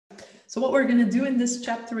So what we're going to do in this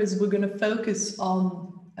chapter is we're going to focus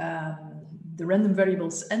on the random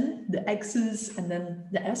variables n, the x's, and then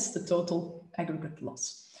the s, the total aggregate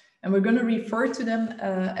loss. And we're going to refer to them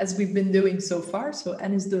as we've been doing so far. So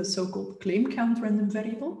n is the so-called claim count random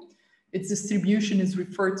variable. Its distribution is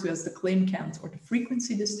referred to as the claim count or the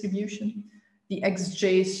frequency distribution. The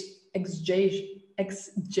xj's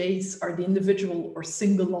are the individual or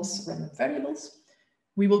single loss random variables.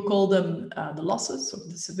 We will call them the losses or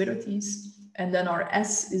the severities. And then our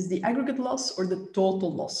S is the aggregate loss or the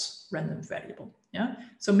total loss random variable. Yeah.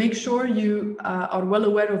 So make sure you are well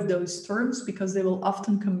aware of those terms because they will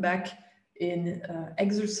often come back in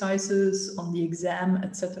exercises on the exam,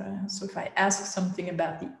 etc. So if I ask something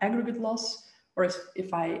about the aggregate loss, or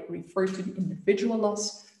if I refer to the individual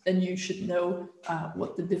loss, then you should know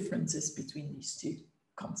what the difference is between these two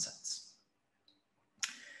concepts.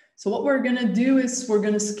 So what we're going to do is we're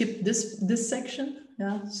going to skip this section.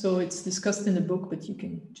 Yeah, so it's discussed in the book, but you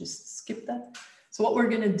can just skip that. So what we're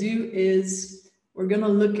going to do is we're going to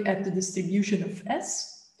look at the distribution of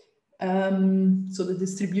S. So the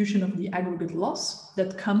distribution of the aggregate loss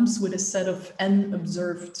that comes with a set of n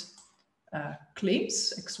observed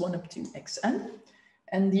claims, x1 up to xn.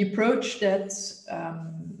 And the approach that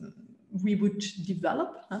we would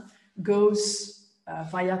develop goes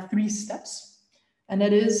via 3 steps. And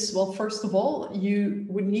that is, well, first of all, you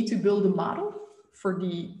would need to build a model for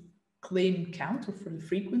the claim count or for the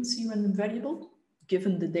frequency random variable,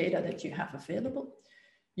 given the data that you have available.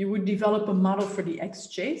 You would develop a model for the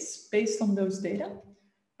xj's based on those data.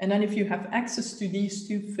 And then if you have access to these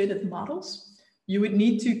 2 fitted models, you would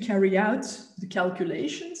need to carry out the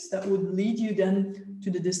calculations that would lead you then to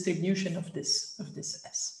the distribution of this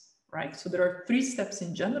S, right? So there are 3 steps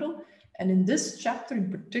in general. And in this chapter in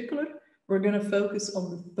particular, we're going to focus on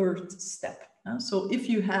the 3rd step. So if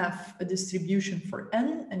you have a distribution for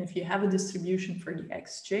n, and if you have a distribution for the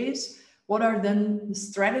xj's, what are then the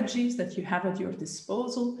strategies that you have at your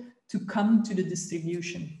disposal to come to the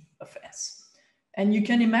distribution of S? And you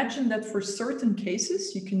can imagine that for certain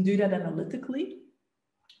cases, you can do that analytically.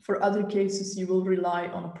 For other cases, you will rely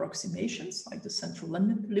on approximations like the central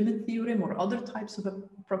limit theorem or other types of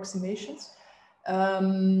approximations.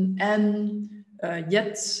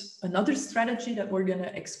 Yet another strategy that we're going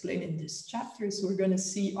to explain in this chapter is we're going to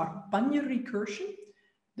see our Pannier recursion,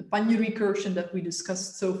 the Pannier recursion that we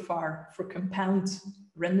discussed so far for compound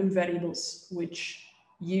random variables, which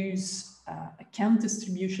use a count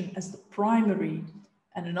distribution as the primary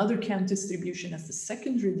and another count distribution as the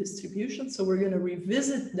secondary distribution. So we're going to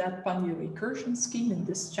revisit that Pannier recursion scheme in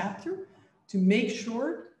this chapter to make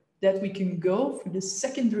sure that we can go for the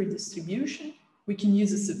secondary distribution. We can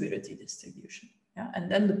use a severity distribution. Yeah?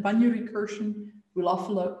 And then the Pannier recursion will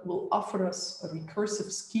offer us a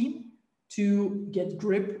recursive scheme to get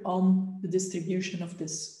grip on the distribution of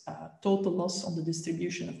this total loss on the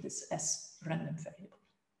distribution of this S random variable.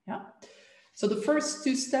 Yeah. So the first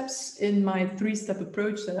 2 steps in my 3-step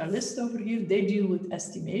approach that I list over here, they deal with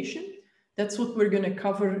estimation. That's what we're going to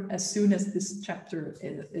cover as soon as this chapter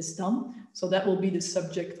is done. So that will be the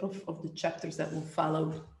subject of the chapters that will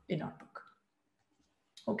follow in our book.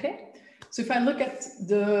 Okay, so if I look at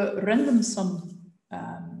the random sum,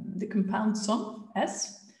 the compound sum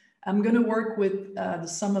S, I'm going to work with the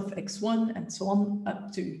sum of x1 and so on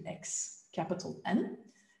up to x capital N.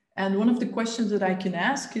 And one of the questions that I can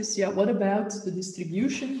ask is, yeah, what about the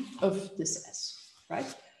distribution of this S, right?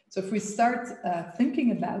 So if we start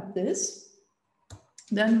thinking about this,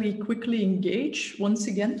 then we quickly engage once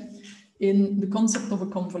again in the concept of a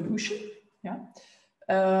convolution. Yeah.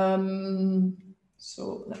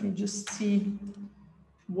 So let me just see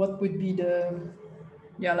what would be the,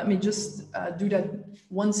 yeah, let me just do that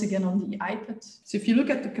once again on the iPad. So if you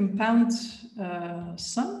look at the compound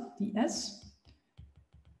sum, the S,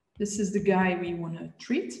 this is the guy we want to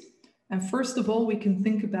treat. And first of all, we can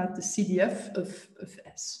think about the CDF of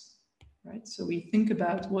S, right? So we think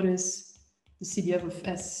about what is the CDF of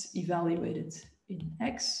S evaluated in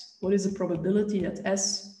X. What is the probability that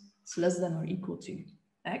S is less than or equal to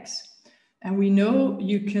X? And we know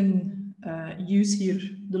you can use here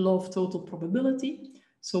the law of total probability.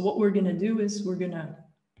 So what we're going to do is we're going to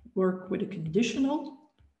work with a conditional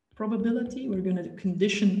probability. We're going to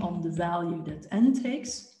condition on the value that n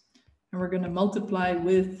takes. And we're going to multiply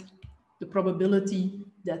with the probability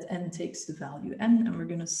that n takes the value n. And we're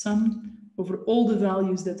going to sum over all the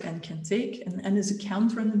values that n can take. And n is a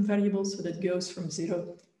count random variable, so that goes from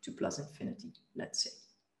 0 to plus infinity, let's say.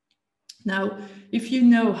 Now, if you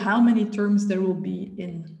know how many terms there will be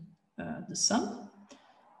in the sum,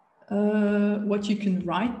 what you can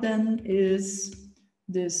write then is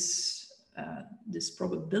this this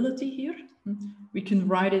probability here. We can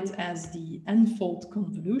write it as the n-fold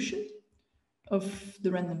convolution of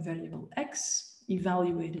the random variable x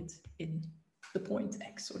evaluated in the point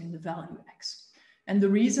x, or in the value x. And the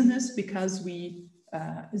reason is because we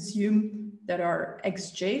assume that our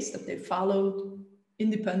xj's, that they follow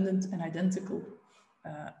independent and identical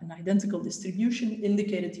an identical distribution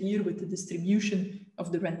indicated here with the distribution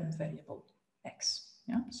of the random variable x.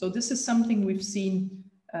 Yeah? So this is something we've seen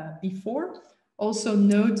before. Also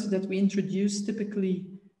note that we introduce typically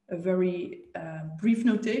a very brief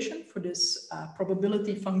notation for this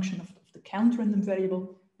probability function of the count random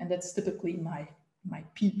variable, and that's typically my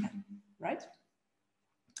Pn, right?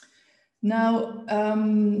 Now,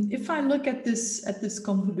 if I look at this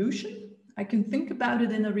convolution, I can think about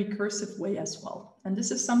it in a recursive way as well. And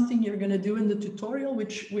this is something you're going to do in the tutorial,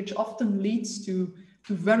 which often leads to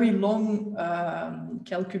very long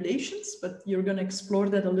calculations, but you're going to explore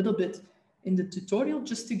that a little bit in the tutorial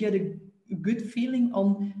just to get a good feeling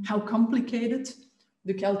on how complicated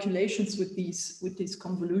the calculations with these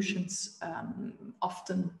convolutions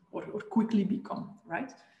often or quickly become,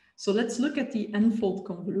 right? So let's look at the n-fold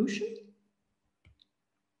convolution.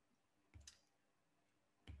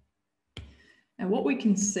 And what we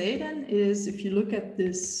can say then is, if you look at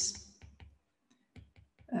this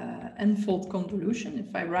n-fold convolution,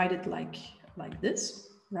 if I write it like this,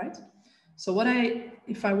 right? So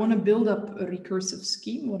if I want to build up a recursive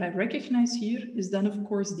scheme, what I recognize here is then, of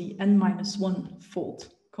course, the n-1 fold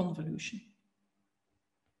convolution.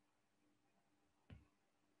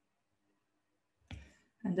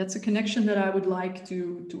 And that's a connection that I would like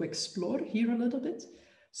to explore here a little bit.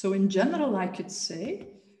 So in general, I could say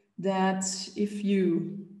that if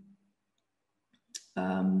you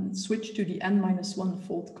switch to the n-1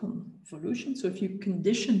 fold convolution, so if you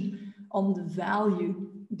condition on the value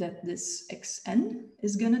that this xn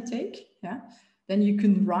is going to take, yeah, then you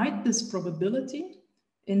can write this probability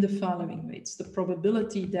in the following ways. The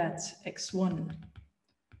probability that x1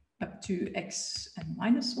 up to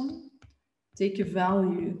xn-1 take a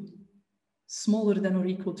value smaller than or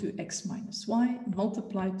equal to x minus y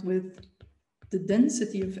multiplied with the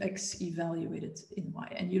density of x evaluated in y.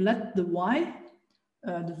 And you let the y,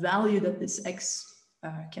 the value that this x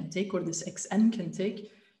can take, or this xn can take,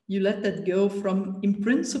 you let that go from, in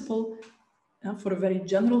principle, for a very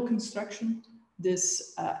general construction,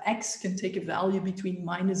 this x can take a value between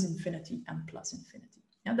 -infinity and +infinity.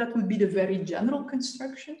 Yeah, that would be the very general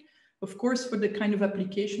construction. Of course, for the kind of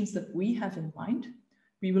applications that we have in mind,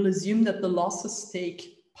 we will assume that the losses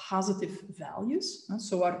take positive values.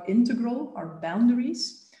 So our integral, our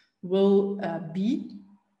boundaries, will be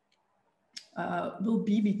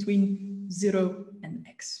between 0 and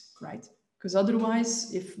x, right? Because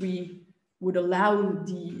otherwise, if we would allow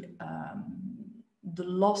the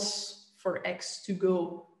loss for x to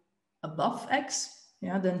go above x,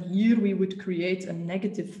 yeah, then here we would create a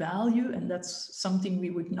negative value, and that's something we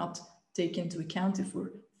would not take into account if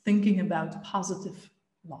we're thinking about positive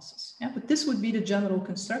losses. Yeah, but this would be the general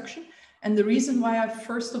construction. And the reason why I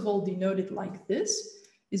first of all denote it like this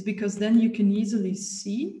is because then you can easily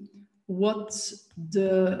see what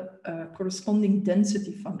the corresponding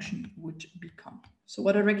density function would become. So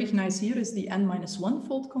what I recognize here is the n-1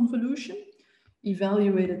 fold convolution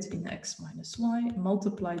evaluated in x minus y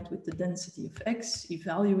multiplied with the density of x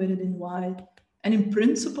evaluated in y. And in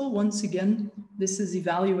principle, once again, this is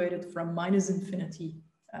evaluated from -infinity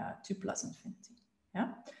to +infinity. Yeah.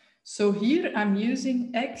 So here I'm using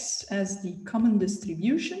x as the common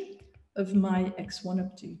distribution of my x1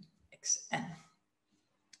 up to xn.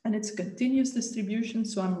 And it's a continuous distribution,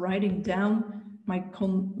 so I'm writing down my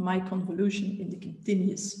convolution in the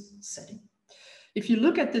continuous setting. If you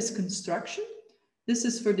look at this construction, this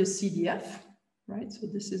is for the CDF, right? So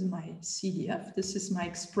this is my CDF. This is my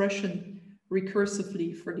expression recursively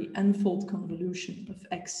for the n-fold convolution of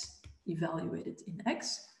x evaluated in x.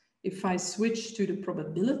 If I switch to the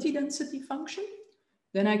probability density function,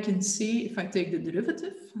 then I can see, if I take the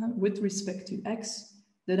derivative with respect to x,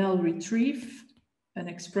 that I'll retrieve an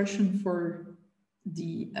expression for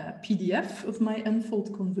the PDF of my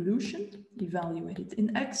n-fold convolution evaluated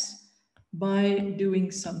in x by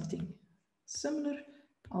doing something similar.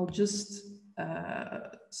 I'll just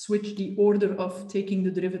switch the order of taking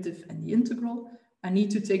the derivative and the integral. I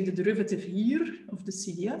need to take the derivative here of the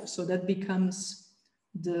CDF, so that becomes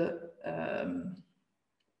the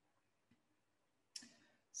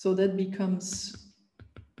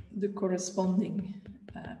corresponding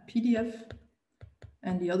PDF,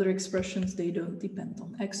 and the other expressions, they don't depend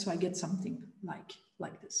on x, so I get something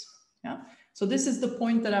like this. Yeah. So this is the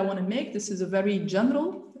point that I want to make. This is a very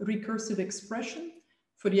general recursive expression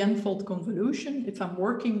for the n-fold convolution if I'm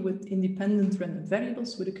working with independent random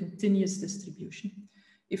variables with a continuous distribution.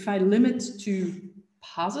 If I limit to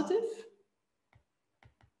positive,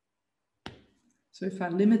 so if I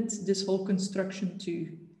limit this whole construction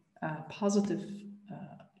to positive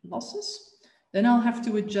losses, then I'll have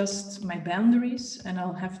to adjust my boundaries and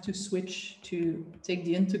I'll have to switch to take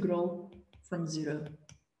the integral from 0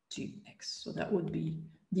 to x. So that would be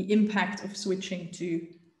the impact of switching to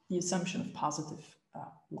the assumption of positive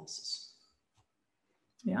losses.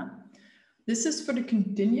 Yeah, this is for the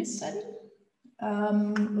continuous setting.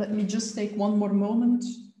 Let me just take one more moment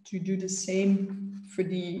to do the same for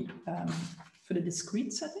the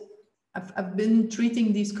discrete setting. I've been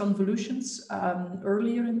treating these convolutions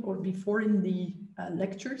earlier or before in the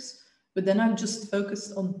lectures, but then I've just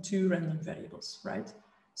focused on 2 random variables, right?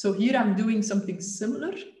 So here I'm doing something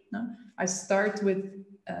similar. No? I start with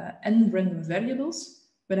n random variables,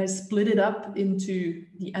 but I split it up into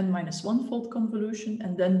the n-1 fold convolution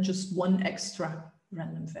and then just 1 extra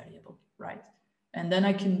random variable, right? And then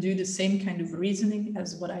I can do the same kind of reasoning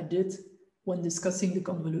as what I did when discussing the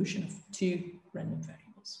convolution of 2 random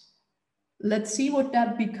variables. Let's see what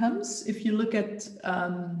that becomes if you look at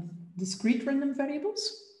discrete random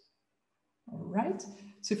variables. All right,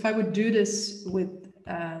 so if I would do this with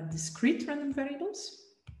discrete random variables,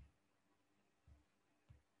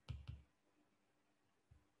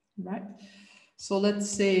 right? So let's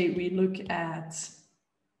say we look at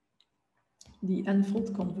the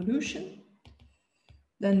n-fold convolution,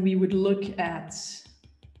 then we would look at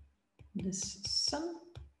this sum.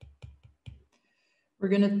 We're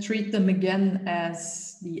going to treat them again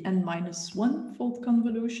as the n-1 fold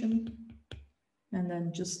convolution, and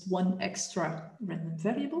then just 1 extra random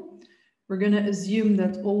variable. We're going to assume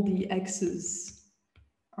that all the x's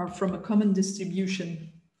are from a common distribution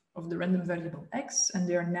of the random variable x, and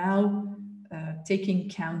they are now taking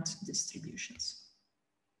count distributions,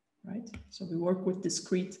 right? So we work with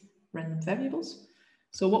discrete random variables.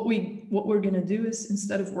 So what we're going to do is,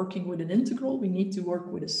 instead of working with an integral, we need to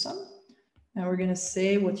work with a sum. And we're going to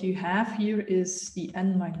say what you have here is the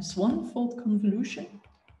n-1 fold convolution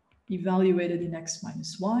evaluated in x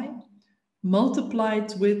minus y,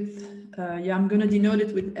 multiplied with, I'm going to denote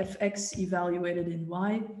it with fx evaluated in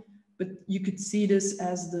y, but you could see this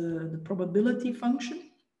as the probability function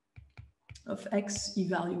of x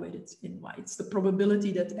evaluated in y. It's the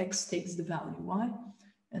probability that x takes the value y,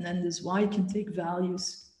 and then this y can take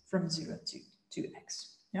values from 0 to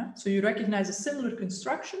x. Yeah, so you recognize a similar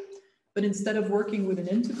construction, but instead of working with an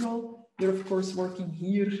integral, you're of course working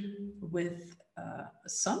here with a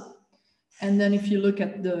sum. And then if you look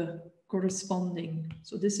at the corresponding,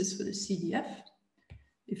 so this is for the CDF,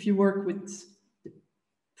 if you work with the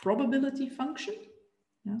probability function,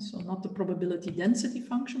 yeah, so not the probability density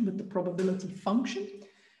function, but the probability function,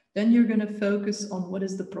 then you're going to focus on what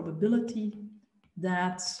is the probability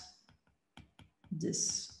that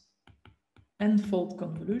this n-fold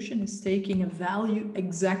convolution is taking a value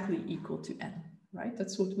exactly equal to n, right?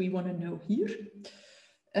 That's what we want to know here.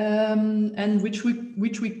 And which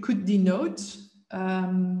we could denote,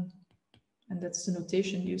 and that's the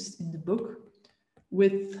notation used in the book,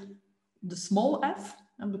 with the small f,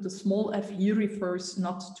 but the small f here refers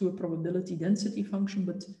not to a probability density function,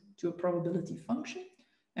 but to a probability function,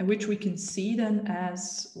 and which we can see then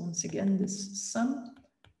as, once again, this sum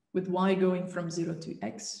with y going from 0 to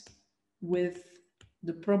x, with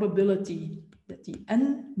the probability that the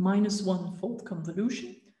n-1 fold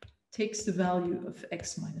convolution takes the value of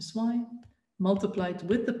x minus y, multiplied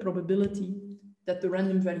with the probability that the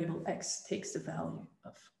random variable x takes the value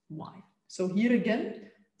of y. So here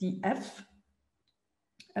again, the f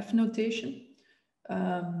notation,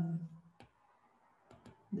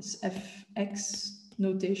 this fx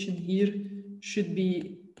notation here should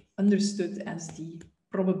be understood as the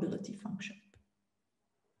probability function,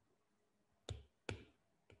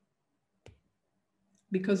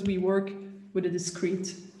 because we work with a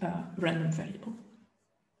discrete random variable.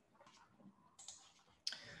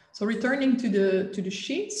 So returning to the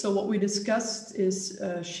sheet, so what we discussed is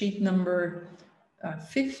sheet number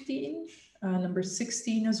 15, number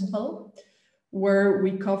 16 as well, where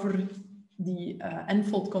we cover the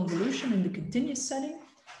n-fold convolution in the continuous setting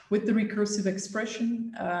with the recursive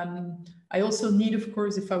expression. I also need, of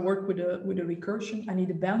course, if I work with a recursion, I need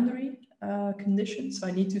a boundary condition. So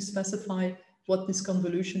I need to specify what this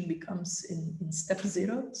convolution becomes in step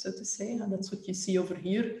 0, so to say. And that's what you see over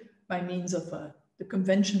here by means of the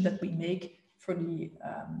convention that we make for the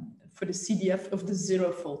CDF of the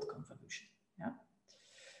 0-fold convolution. Yeah?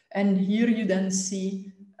 And here you then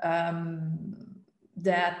see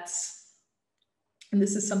that, and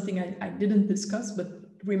this is something I didn't discuss,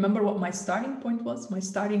 but remember what my starting point was. My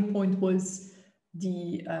starting point was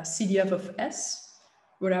the CDF of S,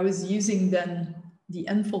 where I was using then the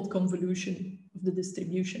n-fold convolution of the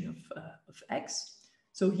distribution of X.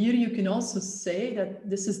 So here you can also say that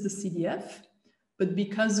this is the CDF, but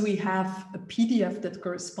because we have a PDF that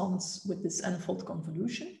corresponds with this n-fold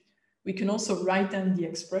convolution, we can also write down the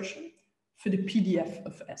expression for the PDF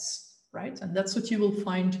of S, right? And that's what you will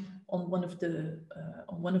find on one of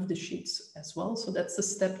the sheets as well. So that's the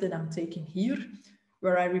step that I'm taking here,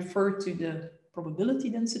 where I refer to the probability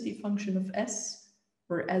density function of S,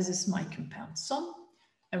 where S is my compound sum,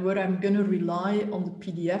 and where I'm going to rely on the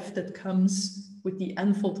PDF that comes with the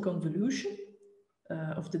n-fold convolution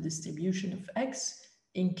of the distribution of X,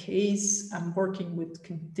 in case I'm working with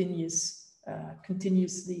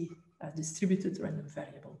continuously distributed random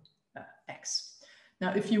variable X.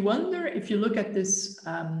 Now, if you wonder, if you look at this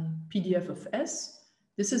PDF of S,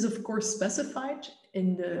 this is of course specified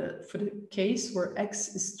for the case where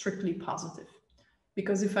X is strictly positive.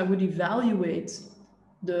 Because if I would evaluate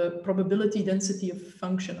the probability density of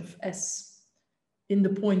function of S in the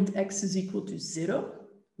point X is equal to 0,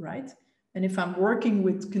 right? And if I'm working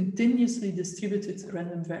with continuously distributed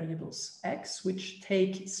random variables X, which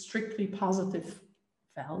take strictly positive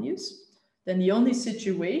values, then the only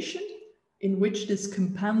situation in which this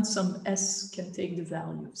compound sum S can take the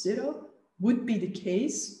value of 0 would be the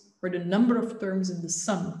case where the number of terms in the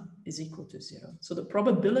sum is equal to 0. So the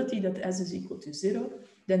probability that S is equal to 0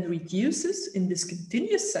 then reduces in this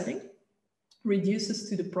continuous setting, reduces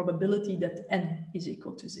to the probability that N is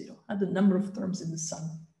equal to 0. And the number of terms in the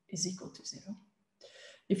sum is equal to 0.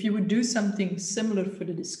 If you would do something similar for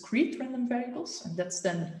the discrete random variables, and that's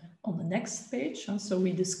then on the next page. So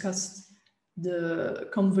we discussed the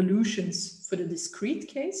convolutions for the discrete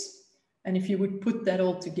case. And if you would put that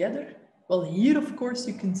all together, well, here, of course,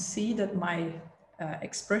 you can see that my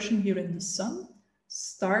expression here in the sum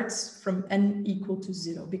starts from N equal to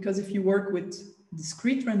 0. Because if you work with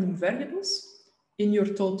discrete random variables in your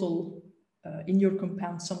total, in your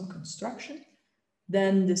compound sum construction,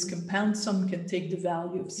 then this compound sum can take the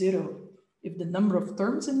value of 0 if the number of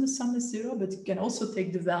terms in the sum is 0, but it can also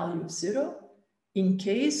take the value of 0 in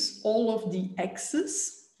case all of the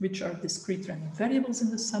x's, which are discrete random variables in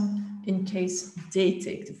the sum, in case they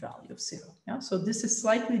take the value of 0. Yeah? So this is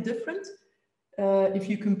slightly different if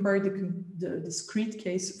you compare the discrete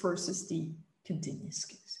case versus the continuous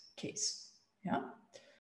case. Yeah?